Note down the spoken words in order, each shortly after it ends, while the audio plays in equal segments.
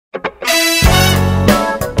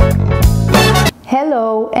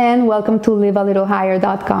Hello and welcome to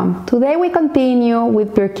livealittlehigher.com. Today we continue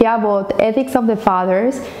with Pirkei Avot, Ethics of the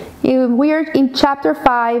Fathers. We are in chapter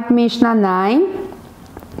 5, Mishnah 9,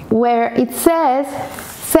 where it says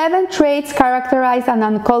 7 traits characterize an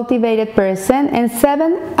uncultivated person and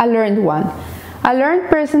 7 a learned one. A learned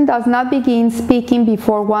person does not begin speaking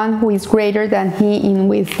before one who is greater than he in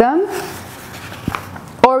wisdom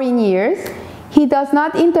or in years. He does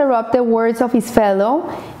not interrupt the words of his fellow.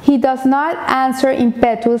 He does not answer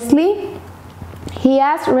impetuously. He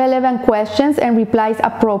asks relevant questions and replies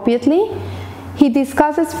appropriately. He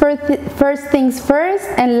discusses first things first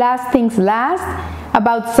and last things last.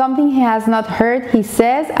 About something he has not heard, he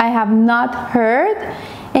says, I have not heard,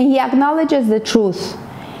 and he acknowledges the truth.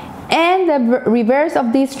 And the reverse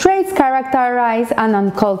of these traits characterize an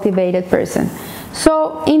uncultivated person.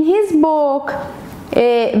 So in his book,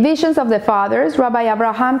 Visions of the Fathers, Rabbi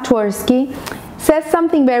Abraham Twersky says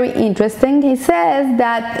something very interesting. He says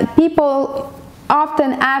that people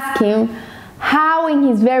often ask him how in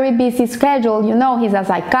his very busy schedule, you know, he's a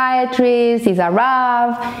psychiatrist, he's a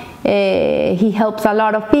Rav, he helps a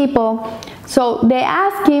lot of people. So they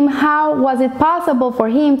ask him how was it possible for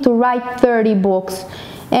him to write 30 books.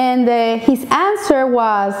 And his answer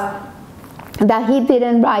was that he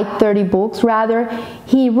didn't write 30 books, rather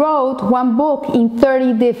he wrote one book in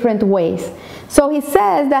 30 different ways. So he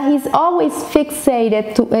says that he's always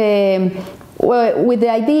fixated with the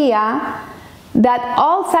idea that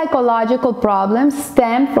all psychological problems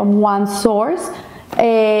stem from one source.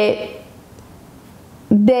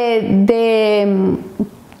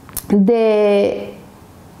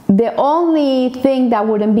 The only thing that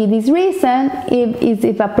wouldn't be this reason is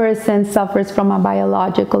if a person suffers from a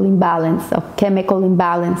biological imbalance, a chemical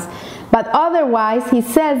imbalance. But otherwise, he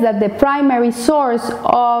says that the primary source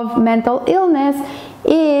of mental illness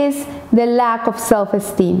is the lack of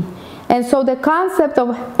self-esteem. And so the concept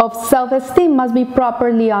of self-esteem must be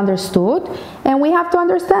properly understood. And we have to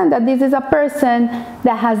understand that this is a person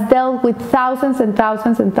that has dealt with thousands and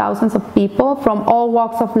thousands and thousands of people from all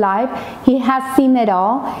walks of life. He has seen it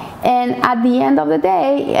all. And at the end of the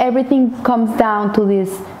day, everything comes down to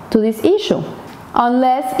this issue,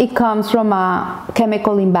 unless it comes from a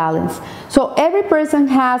chemical imbalance. So every person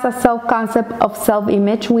has a self-concept of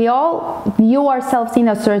self-image. We all view ourselves in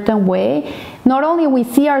a certain way. Not only we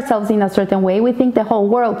see ourselves in a certain way, we think the whole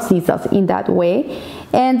world sees us in that way.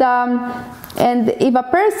 And if a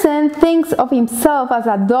person thinks of himself as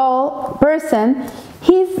a dull person,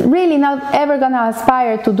 he's really not ever going to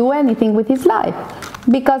aspire to do anything with his life.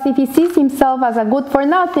 Because if he sees himself as a good for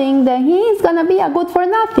nothing, then he is going to be a good for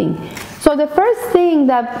nothing. So the first thing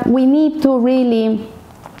that we need to really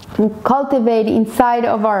cultivate inside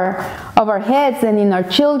of our heads and in our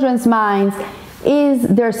children's minds is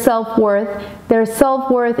their self-worth. Their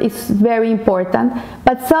self-worth is very important.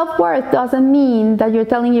 But self-worth doesn't mean that you're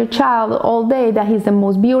telling your child all day that he's the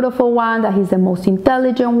most beautiful one, that he's the most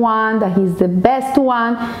intelligent one, that he's the best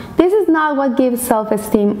one. This is not what gives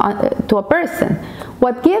self-esteem to a person.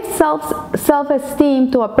 What gives self-esteem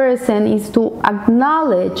to a person is to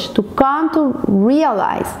acknowledge, to come to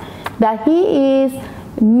realize that he is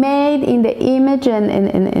made in the image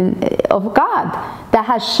of God, that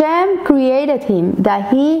Hashem created him, that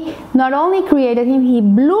he not only created him, he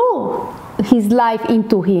blew his life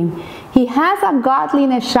into him. He has a godly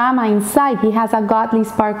neshama inside, he has a godly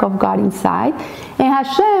spark of God inside, and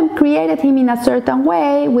Hashem created him in a certain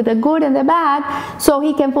way with the good and the bad so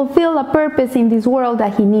he can fulfill a purpose in this world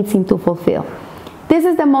that he needs him to fulfill. This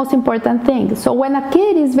is the most important thing. So when a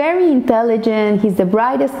kid is very intelligent, he's the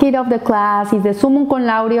brightest kid of the class, he's the summa cum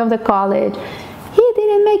laude of the college, he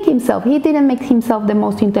didn't make himself the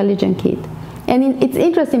most intelligent kid. And it's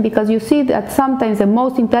interesting because you see that sometimes the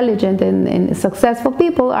most intelligent and successful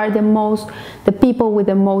people are the people with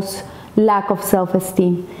the most lack of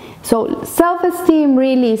self-esteem. So self-esteem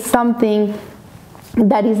really is something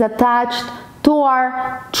that is attached to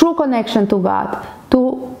our true connection to God,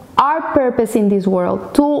 to our purpose in this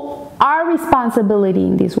world, to our responsibility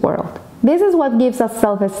in this world. This is what gives us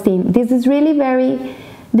self-esteem. This is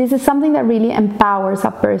something that really empowers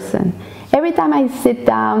a person. Every time I sit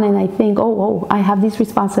down and I think, oh, I have this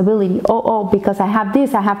responsibility. Oh, because I have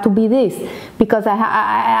this, I have to be this. Because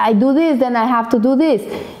I do this, then I have to do this.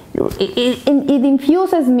 It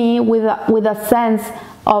infuses me with a sense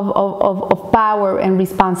of power and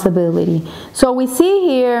responsibility. So we see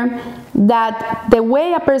here that the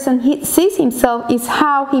way a person sees himself is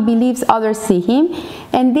how he believes others see him.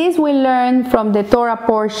 And this we learn from the Torah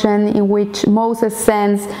portion in which Moses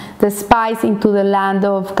sends the spies into the land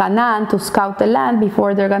of Canaan to scout the land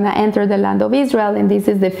before they're going to enter the land of Israel. And this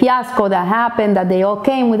is the fiasco that happened, that they all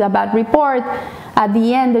came with a bad report. at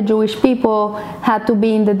the end the Jewish people had to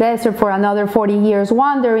be in the desert for another 40 years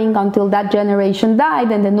wandering until that generation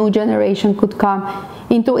died and the new generation could come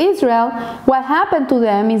into Israel. What happened to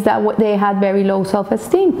them is that they had very low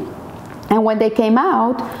self-esteem. And when they came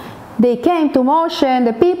out, they came to Moshe and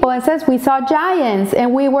the people and says, we saw giants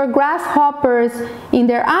and we were grasshoppers in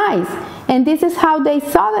their eyes. And this is how they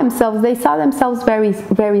saw themselves. They saw themselves very,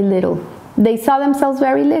 very little. They saw themselves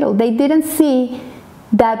very little. They didn't see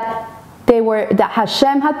that that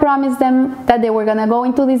Hashem had promised them that they were going to go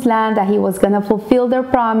into this land, that He was going to fulfill their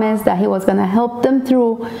promise, that He was going to help them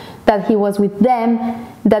through, that He was with them,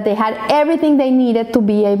 that they had everything they needed to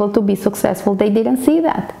be able to be successful. They didn't see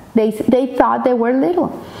that. They thought they were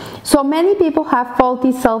little. So many people have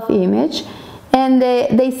faulty self-image, and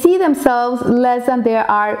they see themselves less than they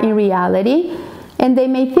are in reality. And they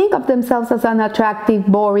may think of themselves as unattractive,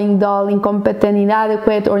 boring, dull, incompetent,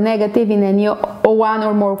 inadequate, or negative in any one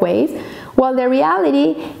or more ways. Well, the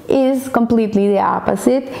reality is completely the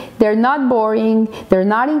opposite. They're not boring, they're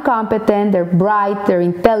not incompetent, they're bright, they're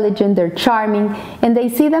intelligent, they're charming, and they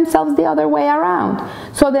see themselves the other way around.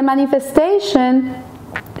 So the manifestation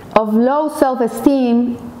of low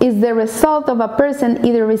self-esteem is the result of a person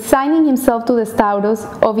either resigning himself to the status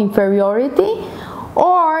of inferiority,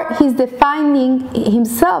 or he's defining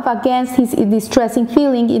himself against his distressing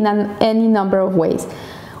feeling in any number of ways.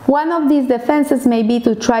 One of these defenses may be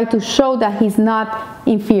to try to show that he's not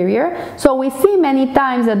inferior. So we see many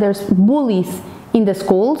times that there's bullies in the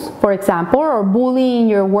schools, for example, or bully in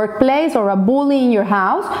your workplace, or a bully in your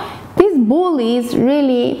house. These bullies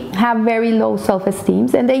really have very low self-esteem,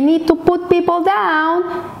 and they need to put people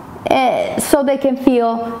down so they can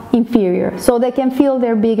feel inferior, so they can feel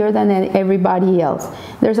they're bigger than everybody else.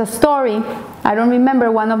 There's a story, I don't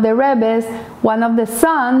remember, one of the Rebbes, one of the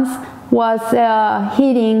sons was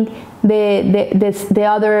hitting the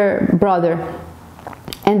other brother.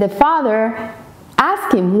 And the father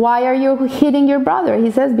asked him, why are you hitting your brother?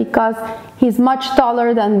 He says, because he's much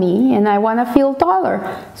taller than me and I want to feel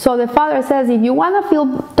taller. So the father says, if you want to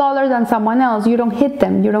feel taller than someone else, you don't hit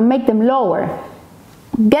them, you don't make them lower.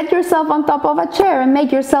 Get yourself on top of a chair and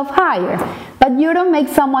make yourself higher. But you don't make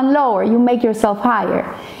someone lower, you make yourself higher.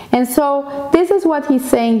 And so this is what he's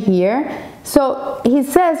saying here. So he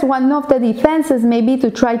says one of the defenses may be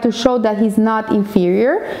to try to show that he's not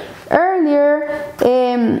inferior. Earlier,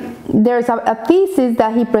 there's a thesis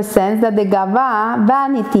that he presents that the gava,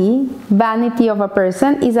 vanity of a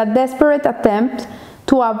person, is a desperate attempt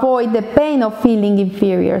to avoid the pain of feeling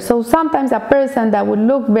inferior. So sometimes a person that would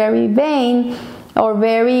look very vain, or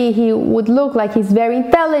he would look like he's very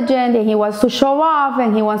intelligent and he wants to show off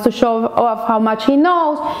and he wants to show off how much he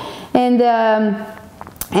knows, and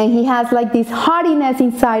he has like this haughtiness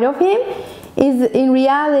inside of him, is in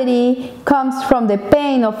reality comes from the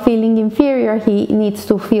pain of feeling inferior. He needs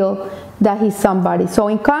to feel that he's somebody. So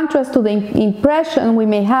in contrast to the impression we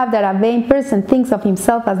may have that a vain person thinks of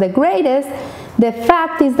himself as the greatest, the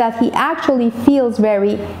fact is that he actually feels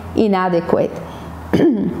very inadequate.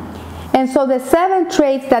 And so the 7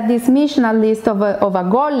 traits that this Mishnah lists of a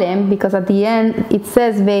golem, because at the end it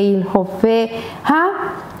says Veil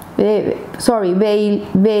Hofeha, Veil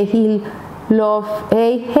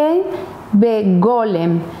Lofeihen,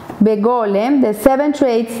 Begolem, the 7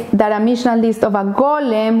 traits that a Mishnah lists of a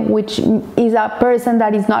golem, which is a person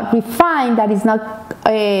that is not refined, that is not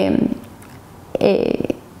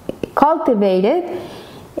cultivated,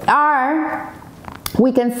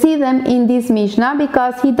 we can see them in this Mishnah,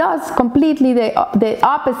 because he does completely the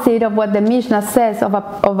opposite of what the Mishnah says of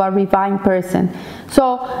a refined person.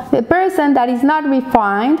 So the person that is not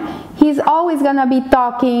refined, he's always going to be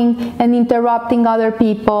talking and interrupting other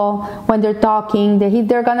people when they're talking.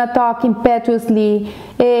 They're going to talk impetuously.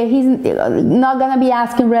 He's not going to be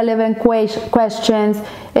asking relevant questions.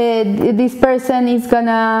 This person is going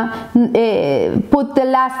to put the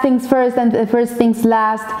last things first and the first things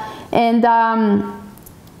last. And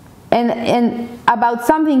about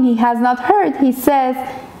something he has not heard, he says,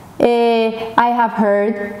 I have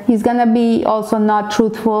heard. He's going to be also not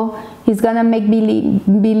truthful. He's going to make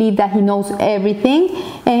believe that he knows everything.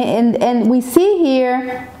 And we see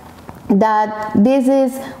here that this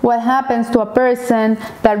is what happens to a person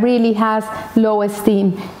that really has low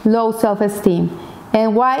esteem, low self-esteem.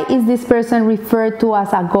 And why is this person referred to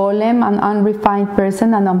as a golem, an unrefined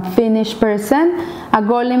person, an unfinished person? A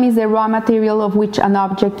golem is the raw material of which an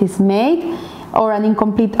object is made, or an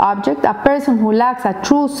incomplete object. A person who lacks a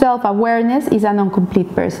true self-awareness is an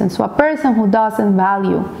incomplete person. So a person who doesn't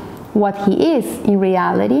value what he is in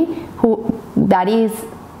reality,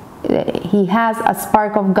 he has a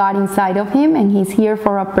spark of God inside of him and he's here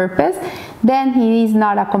for a purpose, then he is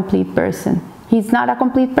not a complete person. He's not a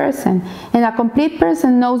complete person. And a complete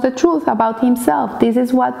person knows the truth about himself. This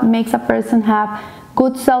is what makes a person have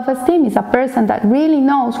good self-esteem. Is a person that really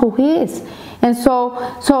knows who he is. And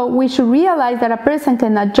so we should realize that a person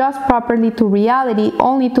can adjust properly to reality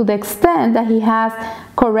only to the extent that he has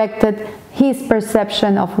corrected his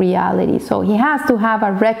perception of reality. So he has to have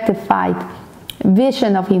a rectified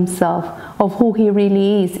vision of himself, of who he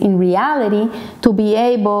really is in reality, to be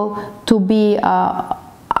able to be a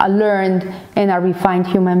learned and a refined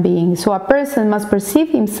human being. So a person must perceive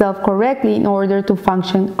himself correctly in order to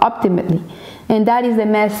function optimally. And that is the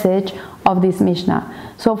message of this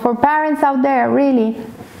Mishnah. So for parents out there, really,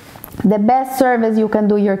 the best service you can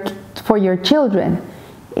do for your children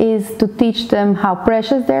is to teach them how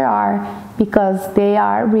precious they are, because they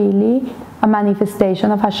are really a manifestation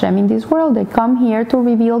of Hashem in this world. They come here to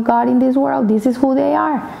reveal God in this world. This is who they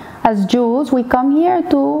are. As Jews, we come here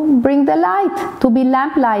to bring the light, to be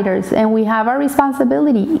lamplighters, and we have a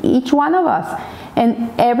responsibility, each one of us.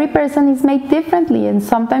 And every person is made differently, and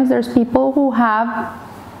sometimes there's people who have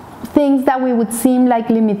things that we would seem like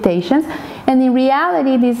limitations, and in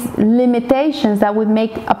reality these limitations that would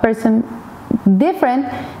make a person different,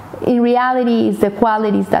 in reality is the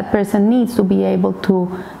qualities that person needs to be able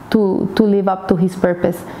to live up to his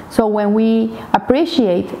purpose. So when we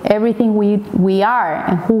appreciate everything we are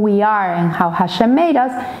and who we are and how Hashem made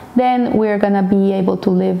us, then we're gonna be able to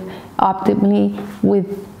live optimally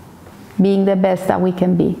with being the best that we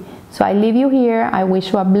can be. So I leave you here. I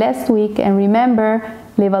wish you a blessed week, and remember,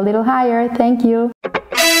 live a little higher. Thank you.